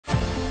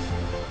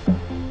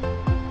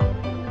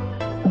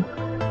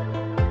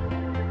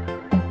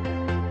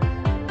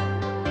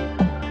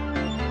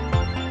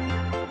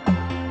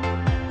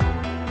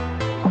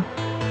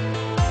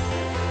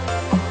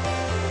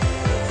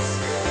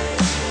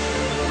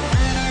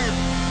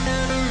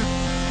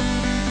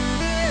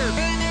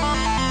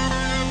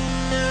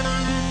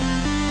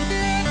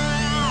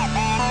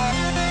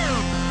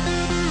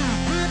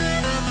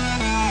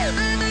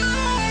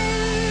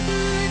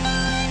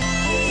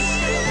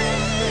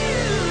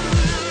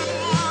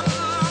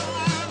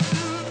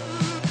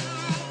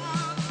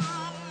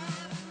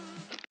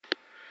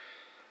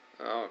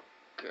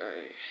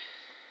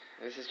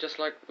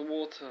like the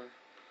water.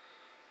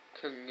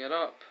 Couldn't get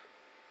up.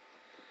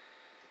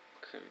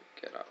 Couldn't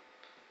get up.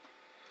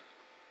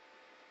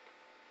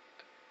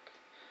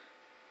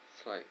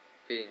 It's like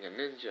being a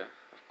ninja.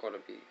 I've got to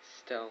be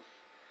stealth.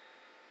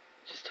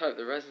 Just hope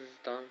the resin's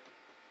done,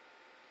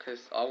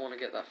 because I want to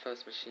get that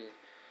first machine.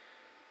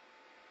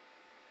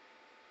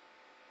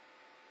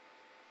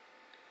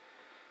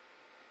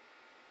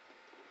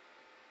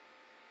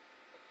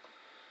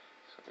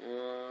 Come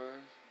on.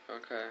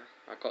 Okay,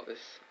 I got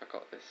this. I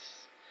got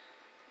this.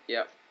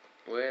 Yep,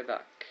 we're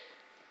back.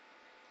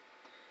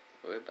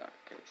 We're back.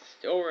 And it's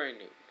still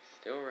raining.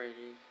 Still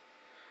raining.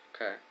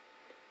 Okay.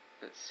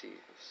 Let's see.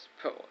 Let's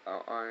put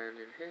our iron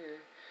in here.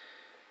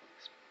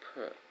 Let's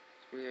put.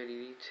 We only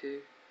need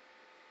 2.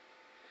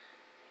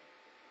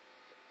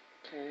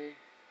 Okay.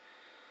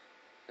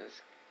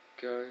 Let's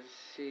go and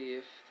see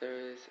if there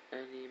is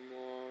any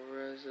more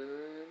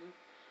resin.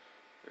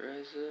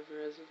 Resin.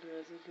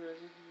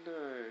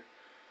 No.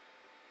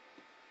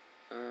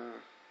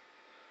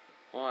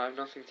 Well, I have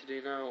nothing to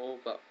do now, all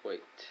but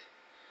wait.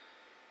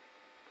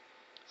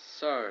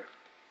 So,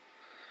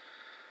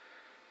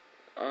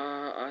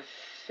 I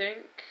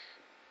think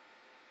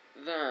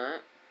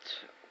that,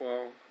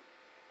 well,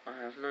 I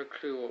have no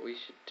clue what we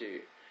should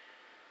do,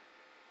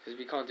 because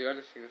we can't do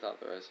anything without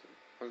the resin.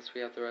 Once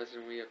we have the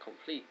resin, we are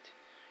complete.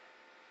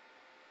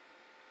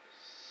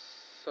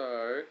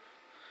 So,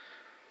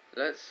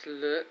 let's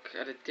look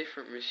at a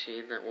different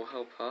machine that will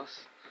help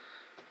us.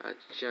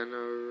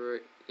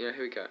 Generate. Yeah,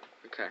 here we go.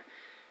 Okay.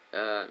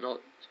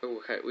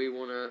 Okay. We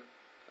want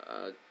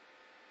a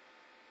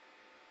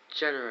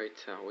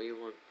generator. We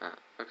want that.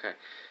 Okay.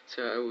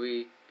 So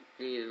we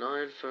need an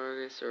iron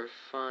furnace, a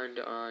refined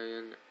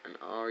iron, an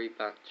RE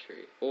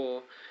battery, or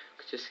we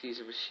could just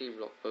use a machine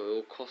block, but it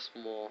will cost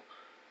more.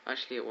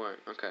 Actually, it won't.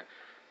 Okay.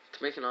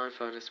 To make an iron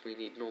furnace, we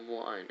need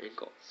normal iron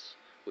ingots,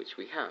 which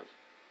we have.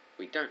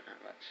 We don't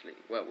have, actually.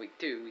 Well, we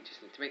do. We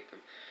just need to make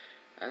them.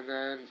 And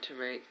then to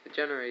make the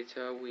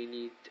generator, we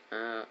need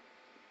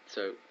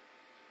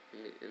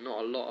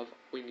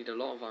we need a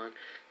lot of iron.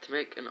 To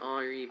make an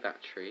RE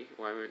battery,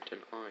 why won't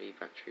an RE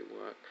battery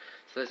work?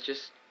 So let's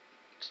just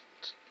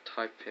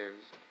type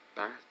in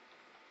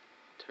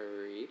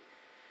battery.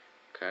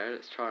 Okay,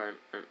 let's try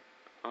an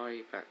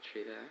RE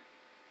battery there.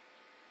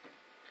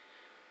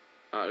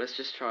 Let's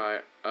just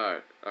try.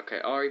 Oh, okay,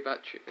 RE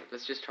battery.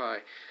 Let's just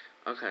try.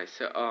 Okay,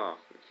 so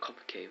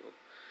copper cable.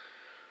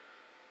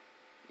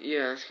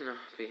 Yeah, it's gonna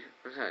be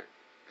okay.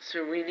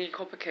 So we need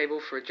copper cable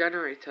for a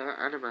generator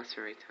and a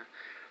macerator.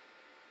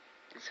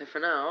 So for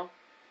now,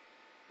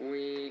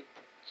 we're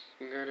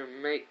gonna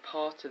make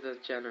part of the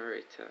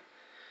generator.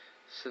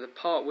 So the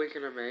part we're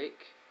gonna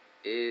make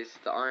is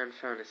the iron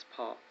furnace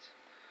part.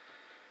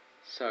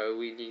 So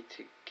we need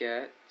to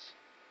get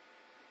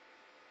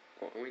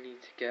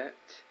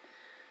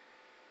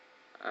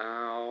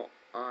our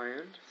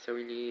iron. So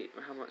we need,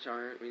 how much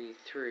iron? We need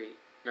 3.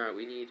 No,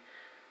 we need,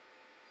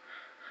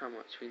 how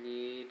much? We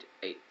need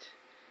 8.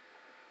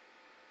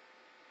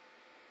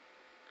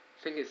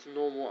 I think it's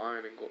normal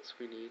iron ingots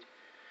we need.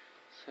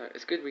 So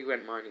it's good we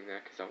went mining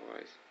there, because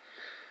otherwise.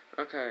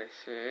 Okay,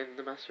 so in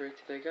the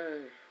macerator they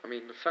go. I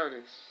mean the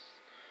furnace.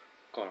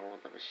 God, I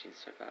want that machine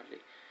so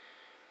badly.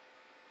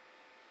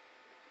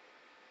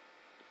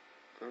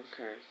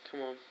 Okay,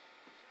 come on.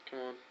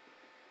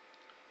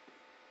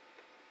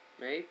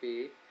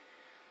 Maybe.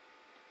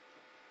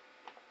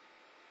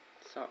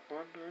 Is that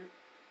one,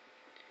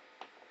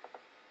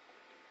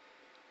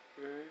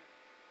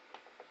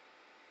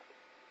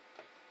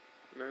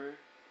 No.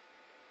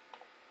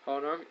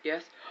 Hold on,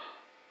 yes.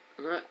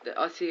 No,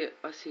 I see it,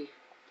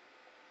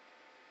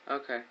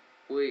 Okay,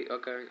 we are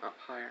going up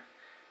higher.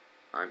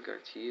 I'm going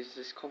to use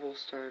this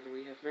cobblestone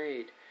we have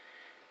made,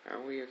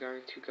 and we are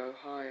going to go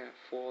higher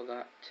for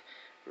that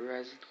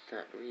resin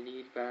that we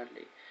need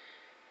badly.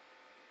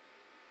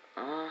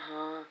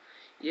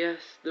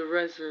 Yes, the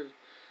resin.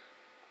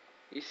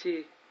 You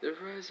see, the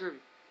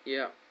resin.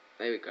 Yeah,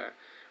 there we go.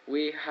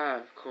 We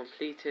have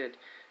completed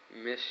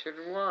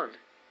mission 1.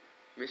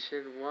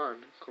 Mission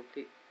 1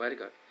 complete. Where'd it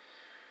go?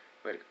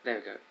 There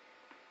we go.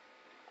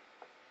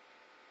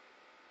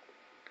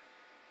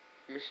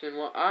 Mission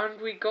 1,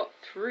 and we got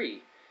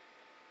 3.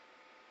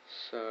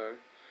 So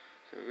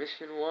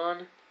mission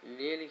 1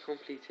 nearly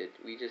completed.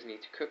 We just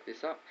need to cook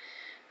this up,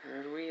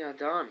 and we are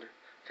done.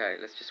 Okay,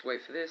 let's just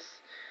wait for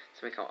this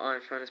to make our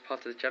iron furnace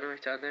part of the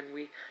generator, and then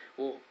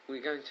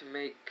we're going to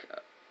make.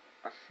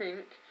 I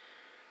think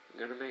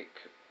we're going to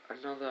make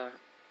another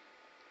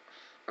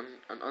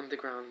an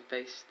underground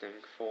base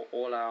thing for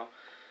all our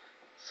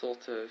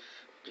sort of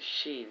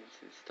machines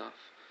and stuff.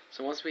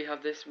 So once we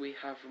have this, we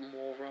have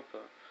more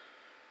rubber,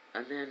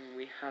 and then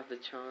we have the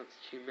chance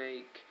to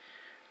make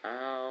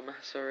our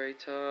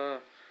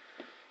macerator.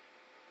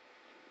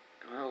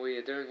 Well, we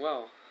are doing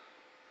well.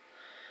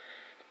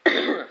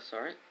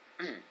 Sorry.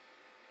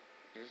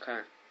 Okay.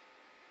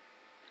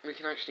 We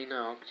can actually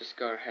now just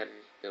go ahead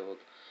and build.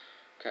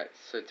 Okay,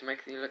 so to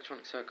make the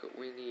electronic circuit,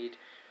 we need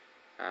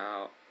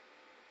our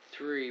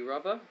 3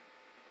 rubber,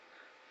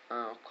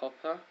 our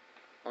copper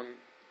on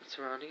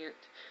surrounding it,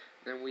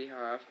 Then we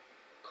have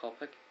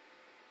copper.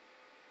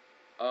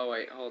 Oh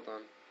wait, hold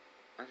on.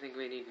 I think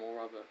we need more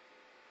rubber.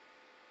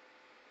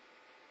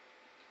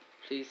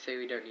 Please say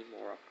we don't need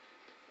more rubber.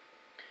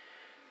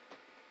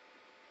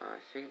 I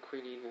think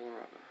we need more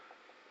rubber.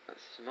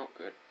 That's not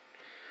good.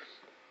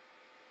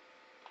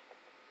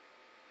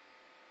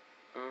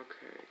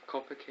 Okay,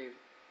 copper cable.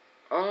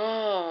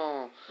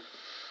 Oh!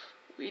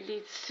 We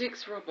need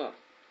 6 rubber.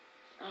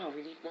 Oh,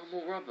 we need 1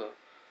 more rubber.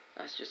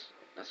 That's just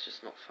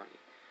not funny.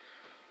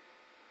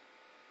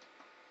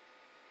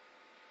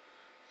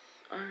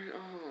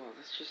 Oh,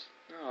 that's just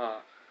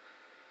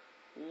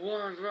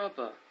 1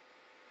 rubber.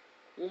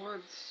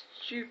 1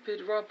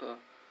 stupid rubber.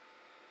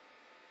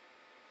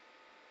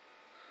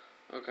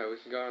 Okay, we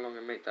can go along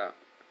and make that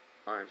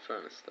iron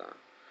furnace there.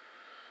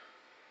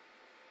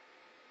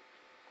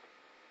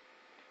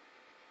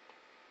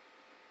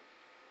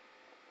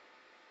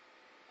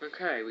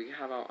 Okay, we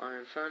have our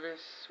iron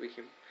furnace. We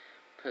can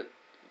put.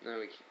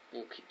 No,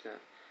 we'll keep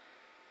that.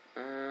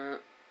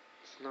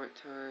 It's night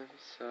time,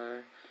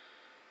 so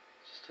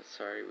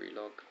sorry,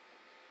 relog.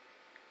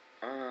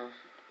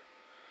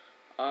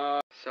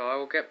 So I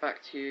will get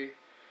back to you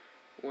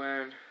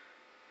when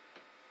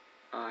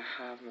I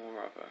have more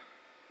rubber.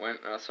 When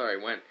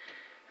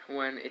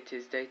it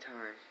is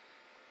daytime.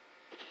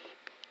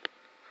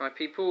 Hi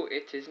people,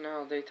 it is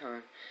now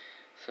daytime.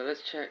 So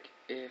let's check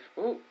if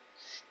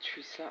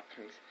tree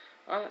saplings.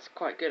 Oh, that's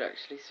quite good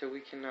actually. So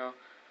we can now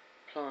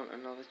plant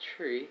another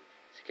tree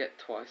to get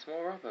twice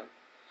more rubber.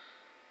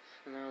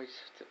 So now we just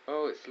have to.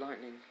 Oh, it's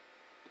lightning.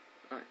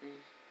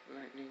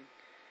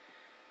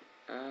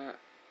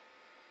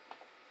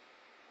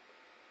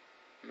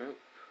 Nope.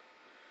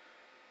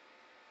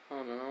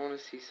 Hold on, I want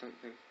to see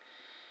something.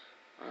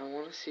 I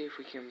want to see if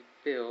we can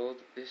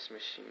build this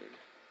machine.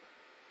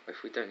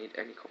 If we don't need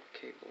any copper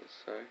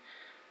cables. So,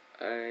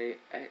 a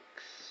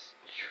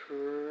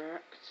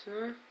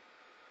extractor.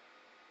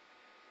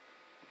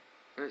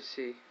 Let's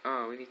see.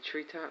 Oh, we need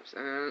tree taps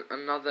and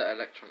another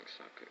electronic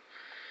circuit.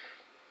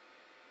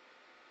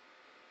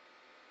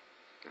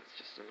 That's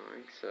just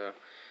annoying. So,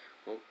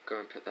 we'll go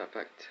and put that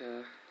back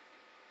to.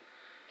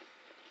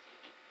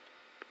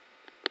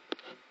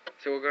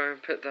 So we'll go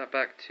and put that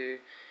back to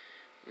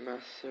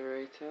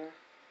macerator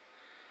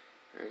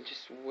and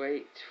just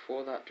wait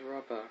for that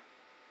rubber.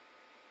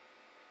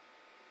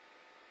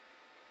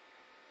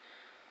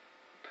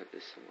 Put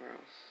this somewhere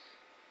else.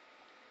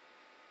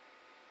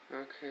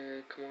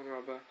 Okay, come on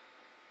rubber.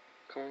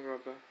 Come on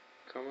rubber.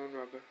 Come on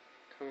rubber.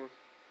 Come on.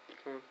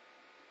 Come on.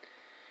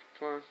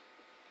 Come on.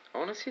 I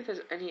want to see if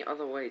there's any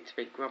other way to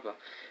make rubber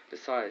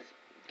besides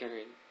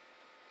getting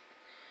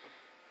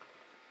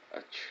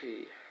a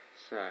tree.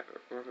 So,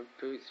 rubber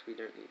boots, we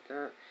don't need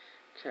that.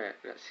 Okay,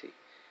 let's see.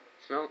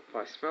 Smelt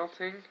by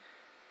smelting,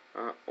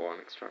 or an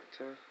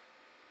extractor,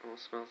 or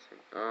smelting.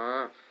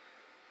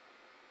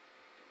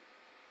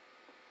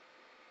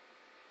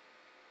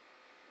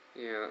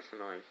 Yeah, that's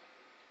annoying.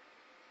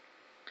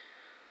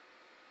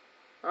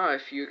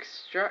 If you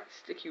extract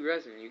sticky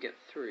resin, you get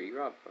 3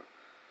 rubber.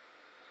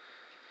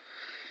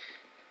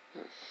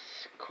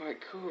 That's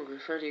quite cool.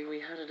 If only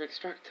we had an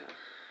extractor.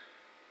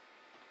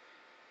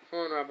 Come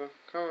on, rubber.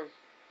 Come on.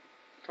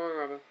 Come on,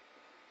 rubber.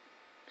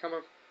 Come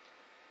on.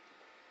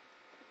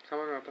 Come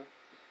on, rubber.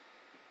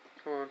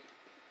 Come on.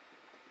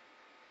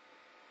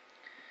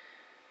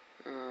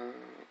 Oh,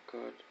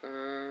 God.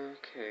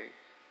 Okay.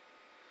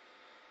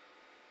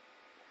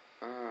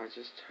 I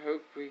just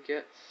hope we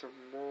get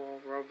some more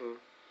rubber.